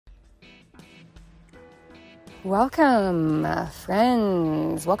Welcome,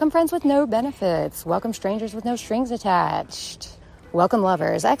 friends. Welcome, friends with no benefits. Welcome, strangers with no strings attached. Welcome,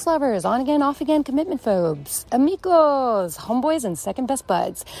 lovers, ex-lovers, on again, off again, commitment phobes, amigos, homeboys, and second best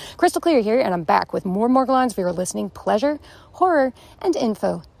buds. Crystal Clear here, and I'm back with more Morgellons for your listening pleasure, horror, and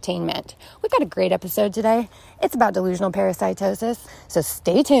infotainment. We've got a great episode today. It's about delusional parasitosis, so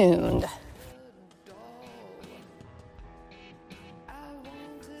stay tuned.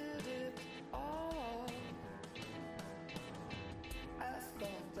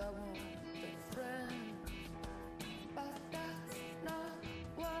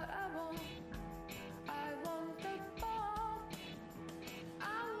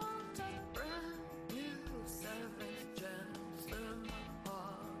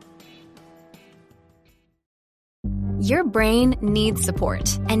 Your brain needs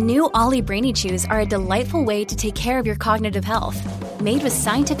support, and new Ollie Brainy Chews are a delightful way to take care of your cognitive health. Made with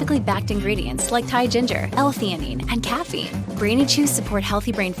scientifically backed ingredients like Thai ginger, L-theanine, and caffeine, Brainy Chews support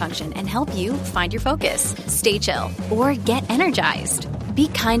healthy brain function and help you find your focus, stay chill, or get energized. Be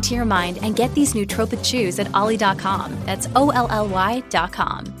kind to your mind and get these nootropic chews at ollie.com. That's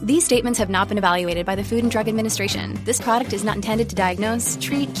OLLY.com. These statements have not been evaluated by the Food and Drug Administration. This product is not intended to diagnose,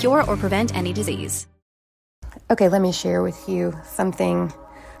 treat, cure, or prevent any disease. Okay, let me share with you something,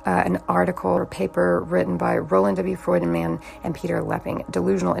 an article or paper written by Roland W. Freudenman and Peter Lepping,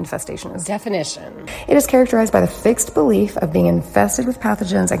 Delusional Infestation. Definition. It is characterized by the fixed belief of being infested with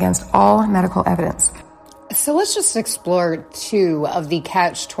pathogens against all medical evidence. So let's just explore two of the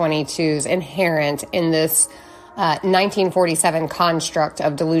catch-22s inherent in this 1947 construct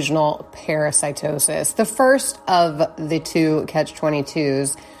of delusional parasitosis. The first of the two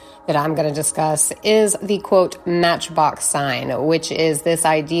catch-22s that I'm going to discuss is the, quote, matchbox sign, which is this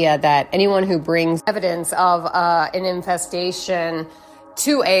idea that anyone who brings evidence of an infestation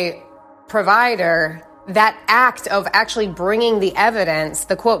to a provider, that act of actually bringing the evidence,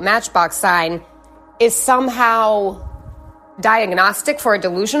 the, quote, matchbox sign, is somehow diagnostic for a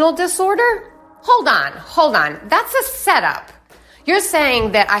delusional disorder? Hold on. That's a setup. You're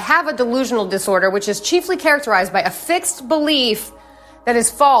saying that I have a delusional disorder, which is chiefly characterized by a fixed belief that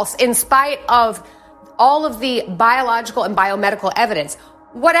is false in spite of all of the biological and biomedical evidence.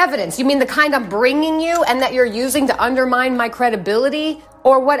 What evidence? You mean the kind I'm bringing you and that you're using to undermine my credibility?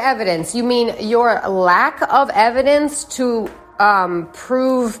 Or what evidence? You mean your lack of evidence to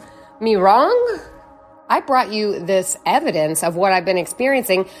prove me wrong? I brought you this evidence of what I've been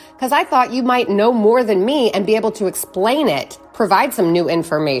experiencing because I thought you might know more than me and be able to explain it, provide some new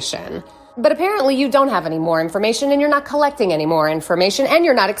information. But apparently you don't have any more information and you're not collecting any more information and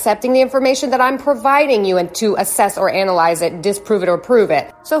you're not accepting the information that I'm providing you and to assess or analyze it, disprove it or prove it.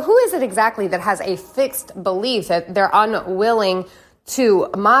 So who is it exactly that has a fixed belief that they're unwilling to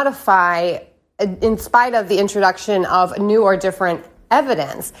modify in spite of the introduction of new or different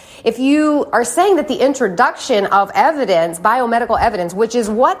evidence? If you are saying that the introduction of evidence, biomedical evidence, which is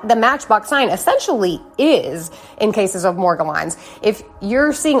what the matchbox sign essentially is in cases of Morgellons, if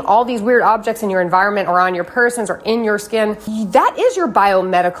you're seeing all these weird objects in your environment or on your persons or in your skin, that is your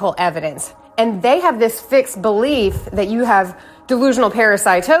biomedical evidence. And they have this fixed belief that you have delusional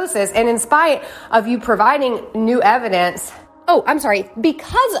parasitosis, and in spite of you providing new evidence,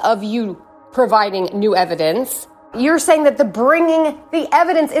 because of you providing new evidence, you're saying that the bringing the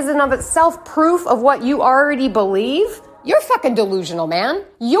evidence is in of itself proof of what you already believe? You're fucking delusional, man.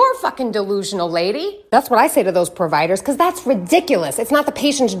 You're fucking delusional, lady. That's what I say to those providers, because that's ridiculous. It's not the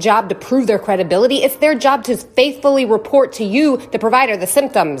patient's job to prove their credibility. It's their job to faithfully report to you, the provider, the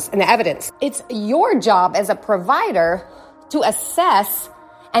symptoms and the evidence. It's your job as a provider to assess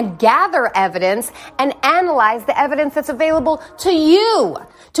and gather evidence and analyze the evidence that's available to you,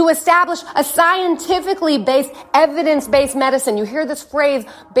 to establish a scientifically based, evidence-based medicine. You hear this phrase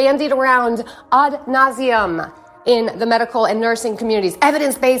bandied around ad nauseum in the medical and nursing communities,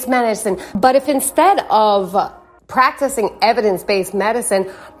 evidence-based medicine. But if instead of practicing evidence-based medicine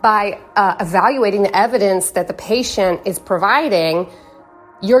by evaluating the evidence that the patient is providing,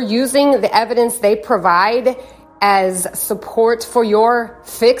 you're using the evidence they provide as support for your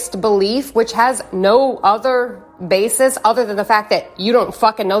fixed belief, which has no other basis other than the fact that you don't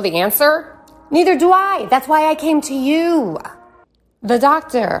fucking know the answer? Neither do I. That's why I came to you. The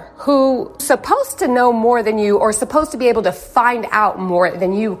doctor who's supposed to know more than you or supposed to be able to find out more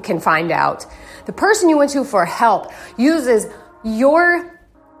than you can find out. The person you went to for help uses your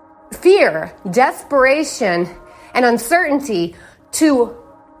fear, desperation, and uncertainty to,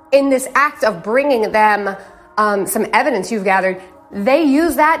 in this act of bringing them some evidence you've gathered, they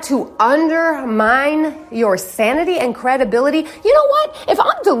use that to undermine your sanity and credibility. You know what? If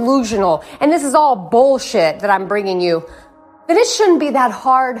I'm delusional and this is all bullshit that I'm bringing you, then it shouldn't be that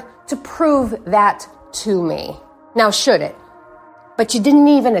hard to prove that to me. Now, should it? But you didn't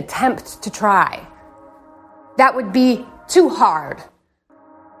even attempt to try. That would be too hard.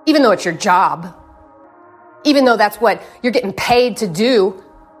 Even though it's your job. Even though that's what you're getting paid to do,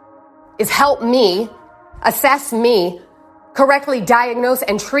 is help me, assess me, correctly diagnose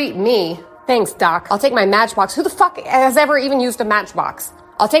and treat me. Thanks, doc. I'll take my Matchbox. Who the fuck has ever even used a Matchbox?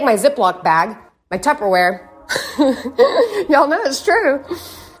 I'll take my Ziploc bag, my Tupperware. Y'all know it's true.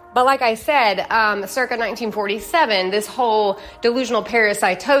 But like I said, circa 1947, this whole delusional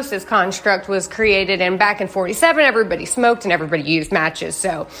parasitosis construct was created, and back in 47, everybody smoked and everybody used matches.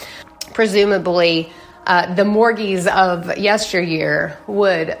 So presumably, the Morgies of yesteryear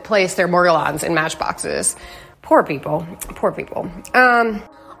would place their Morgellons in matchboxes. Poor people. Poor people.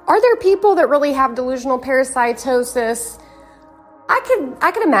 Are there people that really have delusional parasitosis?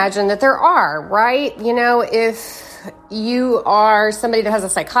 I could imagine that there are, right? You know, if you are somebody that has a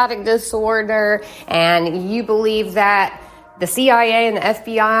psychotic disorder and you believe that the CIA and the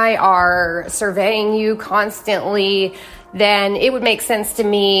FBI are surveying you constantly, then it would make sense to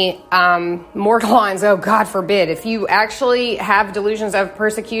me, Morgellons, oh, God forbid, if you actually have delusions of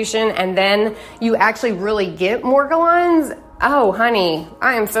persecution and then you actually really get Morgellons, oh, honey,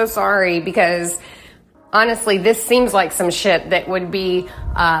 I am so sorry, because honestly, this seems like some shit that would be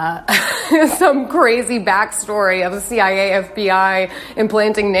some crazy backstory of the CIA, FBI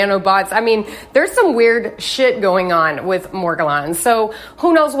implanting nanobots. I mean, there's some weird shit going on with Morgellons. So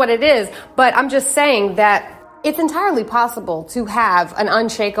who knows what it is, but I'm just saying that it's entirely possible to have an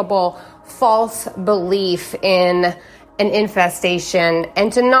unshakable false belief in an infestation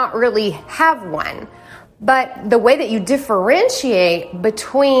and to not really have one. But the way that you differentiate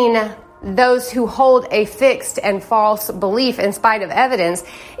between those who hold a fixed and false belief in spite of evidence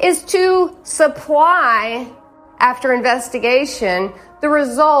is to supply, after investigation, the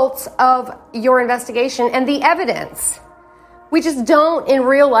results of your investigation and the evidence. We just don't in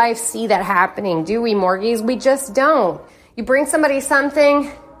real life see that happening, do we, Morgies? We just don't. You bring somebody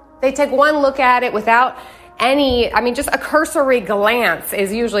something, they take one look at it without just a cursory glance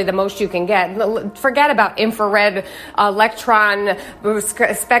is usually the most you can get. Forget about infrared, electron,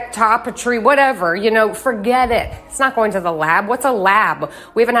 spectrometry, whatever, forget it. It's not going to the lab. What's a lab?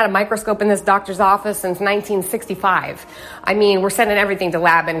 We haven't had a microscope in this doctor's office since 1965. I mean, we're sending everything to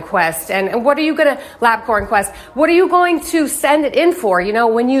Lab and Quest. And what are you going to, LabCorp and Quest, what are you going to send it in for?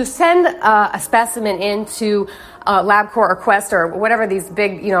 When you send a specimen into LabCorp or Quest or whatever these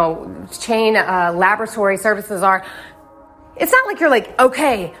big, chain laboratory services are, it's not like you're like,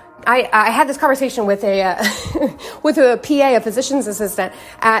 okay, I had this conversation with a with a PA, a physician's assistant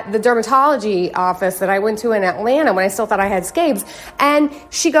at the dermatology office that I went to in Atlanta when I still thought I had scabies, and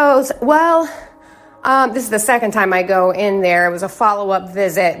she goes, well, this is the second time I go in there. It was a follow-up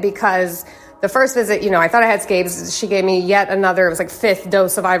visit because the first visit, I thought I had scabies. She gave me yet another, it was like 5th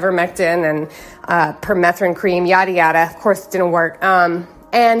dose of ivermectin and permethrin cream, yada, yada. Of course, it didn't work.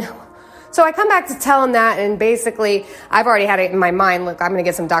 And so I come back to tell him that, and basically, I've already had it in my mind, look, I'm going to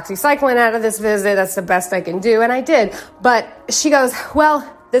get some doxycycline out of this visit. That's the best I can do. And I did. But she goes, well,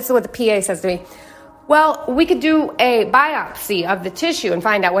 this is what the PA says to me. Well, we could do a biopsy of the tissue and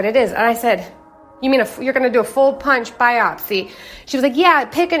find out what it is. And I said, you mean you're going to do a full punch biopsy? She was like, yeah,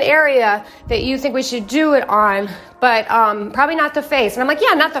 pick an area that you think we should do it on, but probably not the face. And I'm like,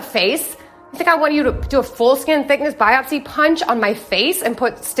 yeah, not the face. You think I want you to do a full skin thickness biopsy punch on my face and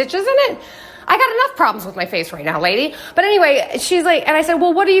put stitches in it? I got enough problems with my face right now, lady. But anyway, she's like, and I said,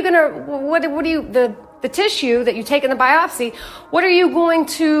 well, what are you going to, the tissue that you take in the biopsy, what are you going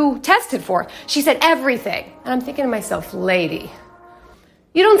to test it for? She said, everything. And I'm thinking to myself, lady,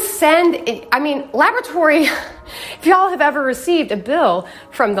 you don't send, laboratory, if y'all have ever received a bill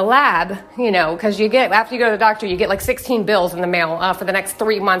from the lab, because after you go to the doctor, you get like 16 bills in the mail for the next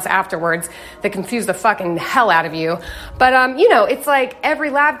 3 months afterwards that confuse the fucking hell out of you. But, it's like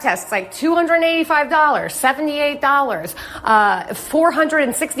every lab test, it's like $285, $78,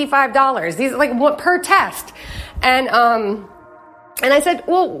 $465. These are like what per test. And I said,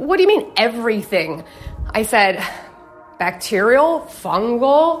 well, what do you mean everything? I said, bacterial,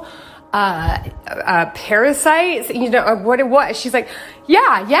 fungal, parasites, what it was. She's like,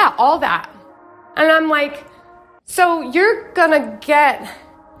 yeah, all that. And I'm like, so you're gonna get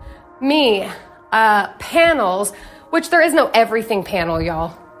me panels, which there is no everything panel,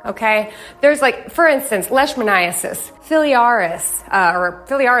 y'all. Okay? There's like, for instance, leishmaniasis,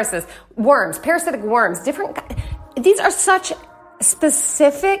 filariasis, worms, parasitic worms, these are such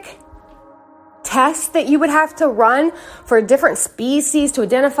specific tests that you would have to run for different species to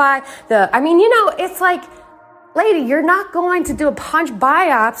identify it's like, lady, you're not going to do a punch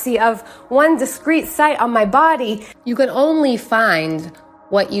biopsy of one discrete site on my body. You can only find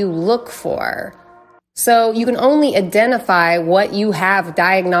what you look for. So you can only identify what you have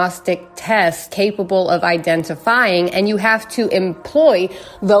diagnostic tests capable of identifying, and you have to employ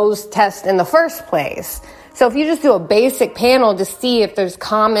those tests in the first place. So if you just do a basic panel to see if there's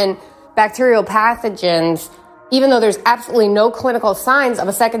common bacterial pathogens, even though there's absolutely no clinical signs of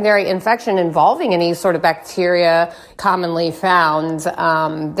a secondary infection involving any sort of bacteria commonly found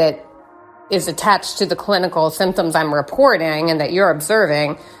that is attached to the clinical symptoms I'm reporting and that you're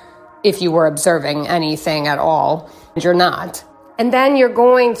observing, if you were observing anything at all, you're not. And then you're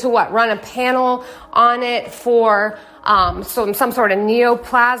going to run a panel on it for some sort of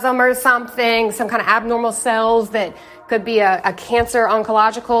neoplasm or something, some kind of abnormal cells that could be a cancer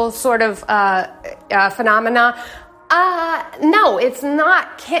oncological sort of phenomena. No, it's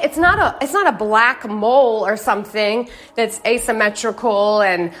not. It's not a black mole or something that's asymmetrical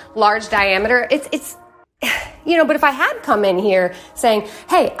and large diameter. It's but if I had come in here saying,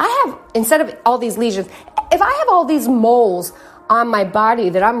 hey, I have, instead of all these lesions, if I have all these moles on my body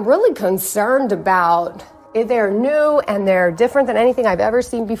that I'm really concerned about, they're new and they're different than anything I've ever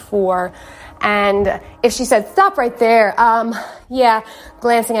seen before. And if she said, stop right there,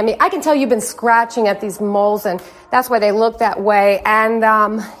 glancing at me, I can tell you've been scratching at these moles and that's why they look that way. And,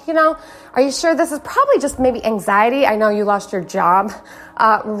 are you sure this is probably just maybe anxiety? I know you lost your job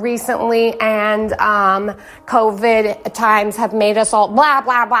recently, and COVID times have made us all blah,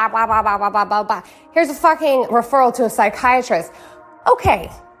 blah, blah, blah, blah, blah, blah, blah, blah, blah. Here's a fucking referral to a psychiatrist.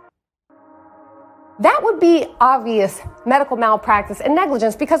 Okay. That would be obvious medical malpractice and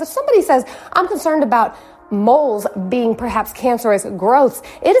negligence, because if somebody says, I'm concerned about moles being perhaps cancerous growths,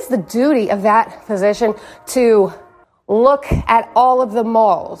 it is the duty of that physician to look at all of the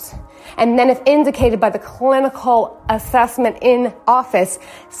moles. And then if indicated by the clinical assessment in office,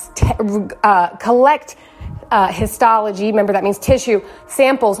 collect histology, remember that means tissue,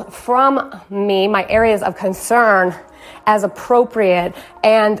 samples from me, my areas of concern, as appropriate,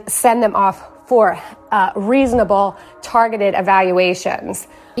 and send them off for reasonable, targeted evaluations.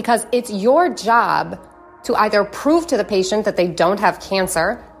 Because it's your job to either prove to the patient that they don't have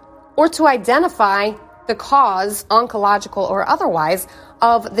cancer, or to identify the cause, oncological or otherwise,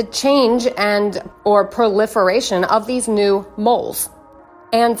 of the change and or proliferation of these new moles.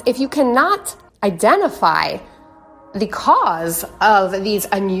 And if you cannot identify the cause of these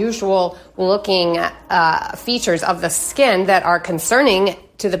unusual looking features of the skin that are concerning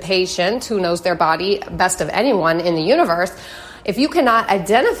to the patient who knows their body best of anyone in the universe, if you cannot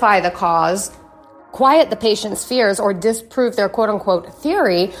identify the cause, quiet the patient's fears, or disprove their quote-unquote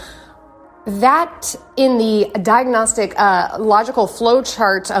theory, that in the diagnostic logical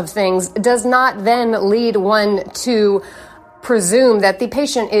flowchart of things does not then lead one to presume that the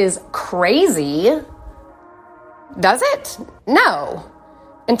patient is crazy, does it? No.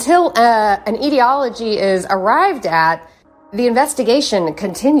 Until an etiology is arrived at, the investigation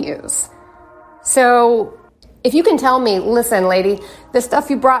continues. So if you can tell me, listen, lady, the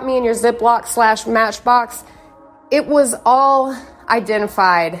stuff you brought me in your Ziploc/Matchbox, it was all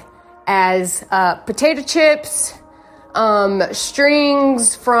identified as potato chips,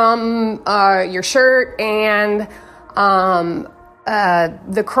 strings from your shirt, and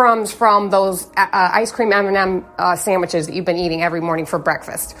the crumbs from those ice cream M&M sandwiches that you've been eating every morning for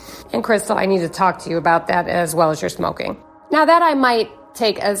breakfast. And Crystal, I need to talk to you about that as well as your smoking. Now that I might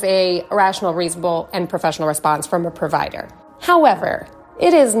take as a rational, reasonable, and professional response from a provider. However,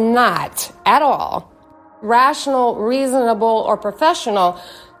 it is not at all rational, reasonable, or professional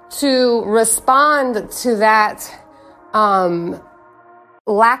to respond to that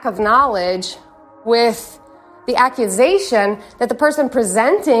lack of knowledge with the accusation that the person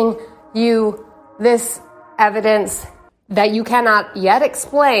presenting you this evidence that you cannot yet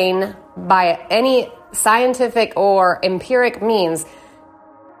explain by any scientific or empiric means,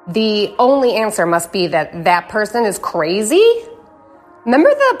 the only answer must be that that person is crazy. Remember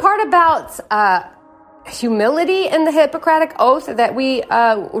the part about humility in the Hippocratic Oath that we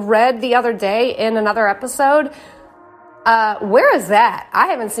read the other day in another episode? Where is that? I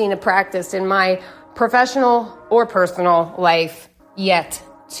haven't seen it practiced in my professional or personal life yet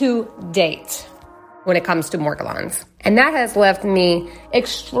to date when it comes to Morgellons. And that has left me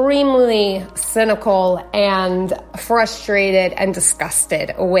extremely cynical and frustrated and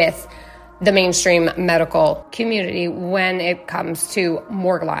disgusted with the mainstream medical community when it comes to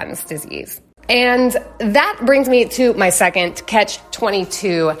Morgellons disease. And that brings me to my second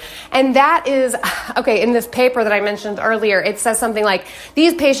catch-22. And that is, okay, in this paper that I mentioned earlier, it says something like,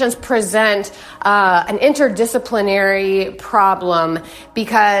 these patients present an interdisciplinary problem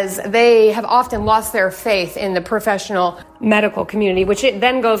because they have often lost their faith in the professional medical community, which it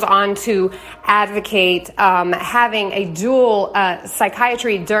then goes on to advocate having a dual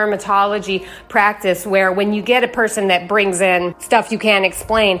psychiatry dermatology practice where when you get a person that brings in stuff you can't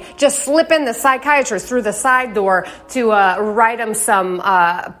explain, just slip in the psychiatrist through the side door to write them some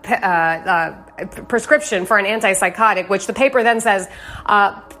prescription for an antipsychotic, which the paper then says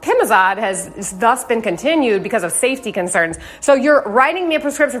Pimozad has thus been continued because of safety concerns. So you're writing me a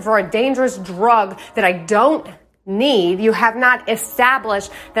prescription for a dangerous drug that I don't need. You have not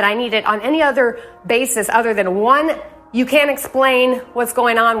established that I need it on any other basis other than one, you can't explain what's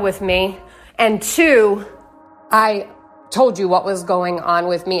going on with me, and two, I told you what was going on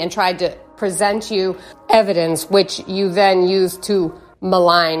with me and tried to present you evidence which you then used to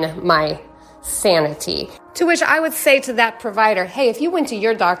malign my sanity. To which I would say to that provider, hey, if you went to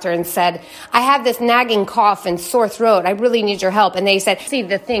your doctor and said, I have this nagging cough and sore throat, I really need your help. And they said, see,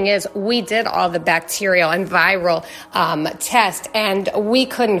 the thing is, we did all the bacterial and viral tests and we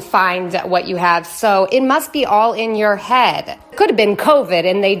couldn't find what you have. So it must be all in your head. It could have been COVID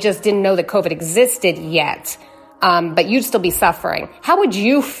and they just didn't know that COVID existed yet. But you'd still be suffering. How would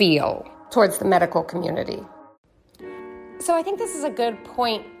you feel towards the medical community? So I think this is a good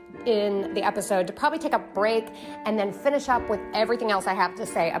point in the episode to probably take a break and then finish up with everything else I have to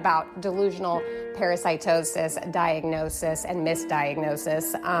say about delusional parasitosis, diagnosis, and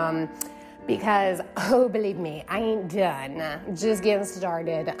misdiagnosis. Because, oh, believe me, I ain't done. Just getting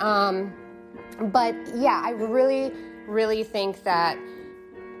started. But yeah, I really think that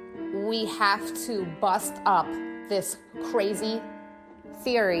we have to bust up this crazy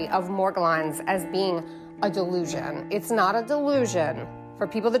theory of Morgellons as being a delusion. It's not a delusion. For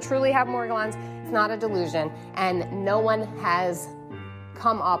people that truly have Morgellons, it's not a delusion, and no one has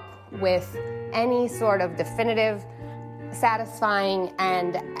come up with any sort of definitive, satisfying,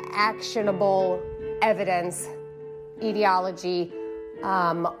 and actionable evidence, etiology,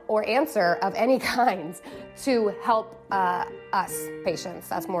 or answer of any kind to help us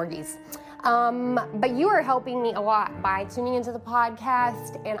patients, us Morgies. But you are helping me a lot by tuning into the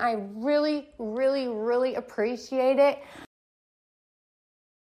podcast, and I really appreciate it.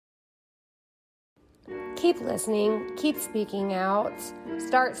 Keep listening, keep speaking out,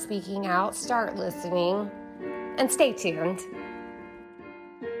 start speaking out, start listening, and stay tuned.